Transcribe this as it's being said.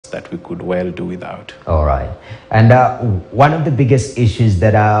that we could well do without. All right. And one of the biggest issues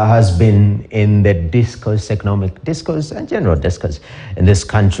that has been in the discourse, economic discourse and general discourse in this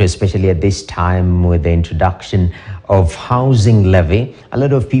country, especially at this time with the introduction of housing levy, a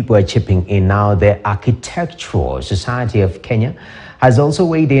lot of people are chipping in now. The Architectural Society of Kenya has also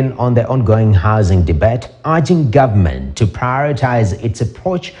weighed in on the ongoing housing debate, urging government to prioritize its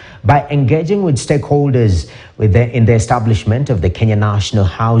approach by engaging with stakeholders in the establishment of the Kenya National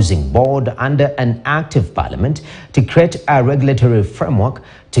Housing Board under an active parliament to create a regulatory framework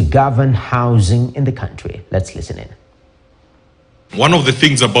to govern housing in the country. Let's listen in. One of the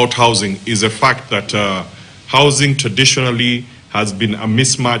things about housing is the fact that housing traditionally has been a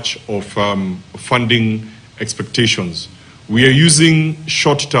mismatch of funding expectations. We are using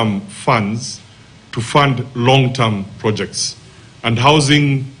short-term funds to fund long-term projects, and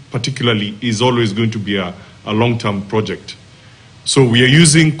housing particularly is always going to be a long-term project. So we are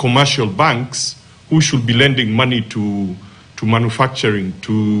using commercial banks who should be lending money to manufacturing,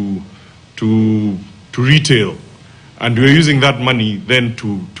 to retail, and we are using that money then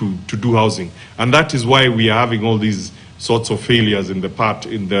to do housing. And that is why we are having all these sorts of failures in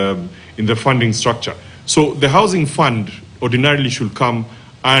the funding structure. So the housing fund ordinarily should come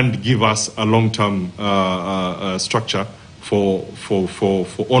and give us a long-term structure for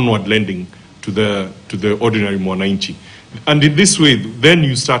onward lending to the ordinary mwananchi. And in this way, then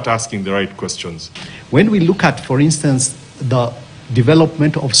you start asking the right questions. When we look at, for instance, the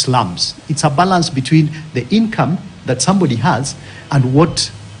development of slums, it's a balance between the income that somebody has and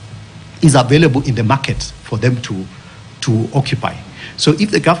what is available in the market for them to occupy. So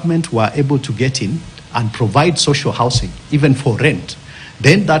if the government were able to get in and provide social housing, even for rent,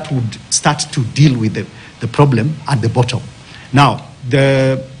 then that would start to deal with the problem at the bottom. Now,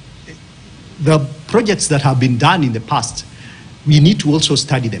 the projects that have been done in the past, we need to also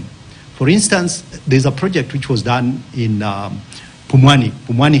study them. For instance, there's a project which was done in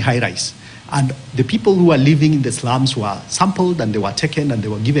Pumwani High Rise. And the people who are living in the slums were sampled and they were taken and they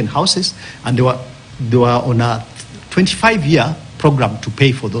were given houses, and they were on a 25-year program to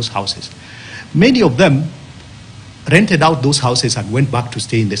pay for those houses. Many of them rented out those houses and went back to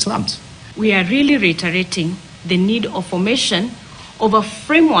stay in the slums. We are really reiterating the need of formation of a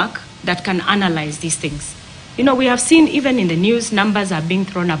framework that can analyze these things. You know, we have seen even in the news, numbers are being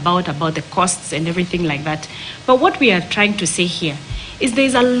thrown about the costs and everything like that. But what we are trying to say here is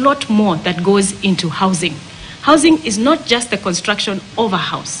there's a lot more that goes into housing. Housing is not just the construction of a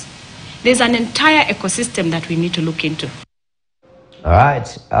house. There's an entire ecosystem that we need to look into. All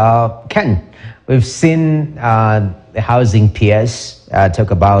right. Ken, we've seen the housing PS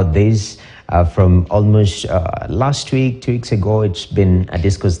talk about this from almost last week, 2 weeks ago. It's been a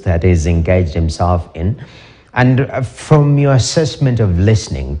discourse that he's engaged himself in. And from your assessment of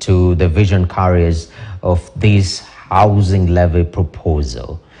listening to the vision carriers of this housing levy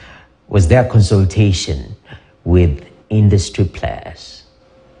proposal, was there consultation with industry players?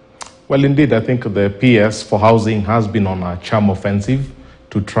 Well, indeed, I think the PS for housing has been on a charm offensive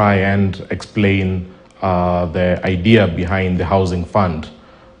to try and explain the idea behind the housing fund.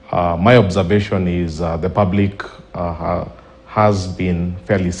 My observation is the public has been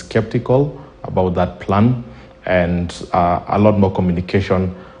fairly skeptical about that plan, and a lot more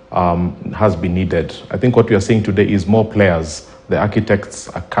communication has been needed. I think what we are seeing today is more players. The architects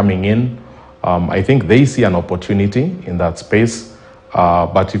are coming in. I think they see an opportunity in that space.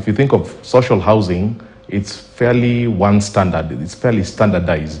 But if you think of social housing, it's fairly one standard. It's fairly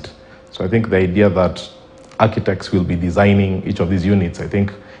standardized. So I think the idea that architects will be designing each of these units, I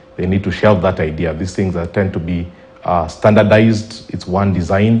think they need to shelve that idea. These things tend to be standardized. It's one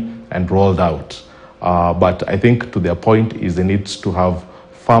design and rolled out. But I think to their point is they need to have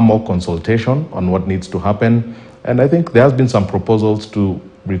far more consultation on what needs to happen. And I think there has been some proposals to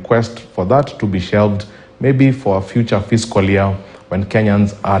request for that to be shelved, maybe for a future fiscal year when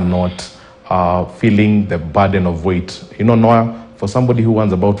Kenyans are not feeling the burden of weight. You know, Noah, for somebody who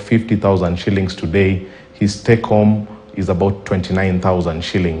earns about 50,000 shillings today, his take home is about 29,000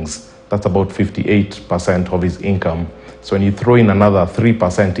 shillings. That's about 58% of his income. So when you throw in another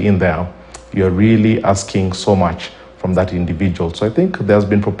 3% in there, you're really asking so much from that individual. So I think there's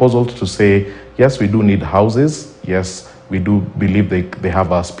been proposals to say, yes, we do need houses. Yes, we do believe they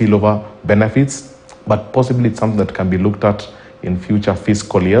have a spillover benefits, but possibly it's something that can be looked at in future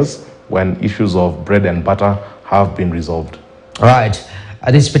fiscal years when issues of bread and butter have been resolved. All right.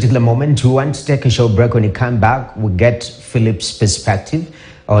 At this particular moment, we want to take a short break. When you come back, we'll get Philip's perspective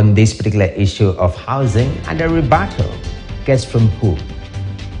on this particular issue of housing and a rebuttal. Guess from who?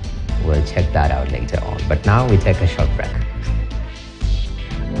 We'll check that out later on. But now we take a short break.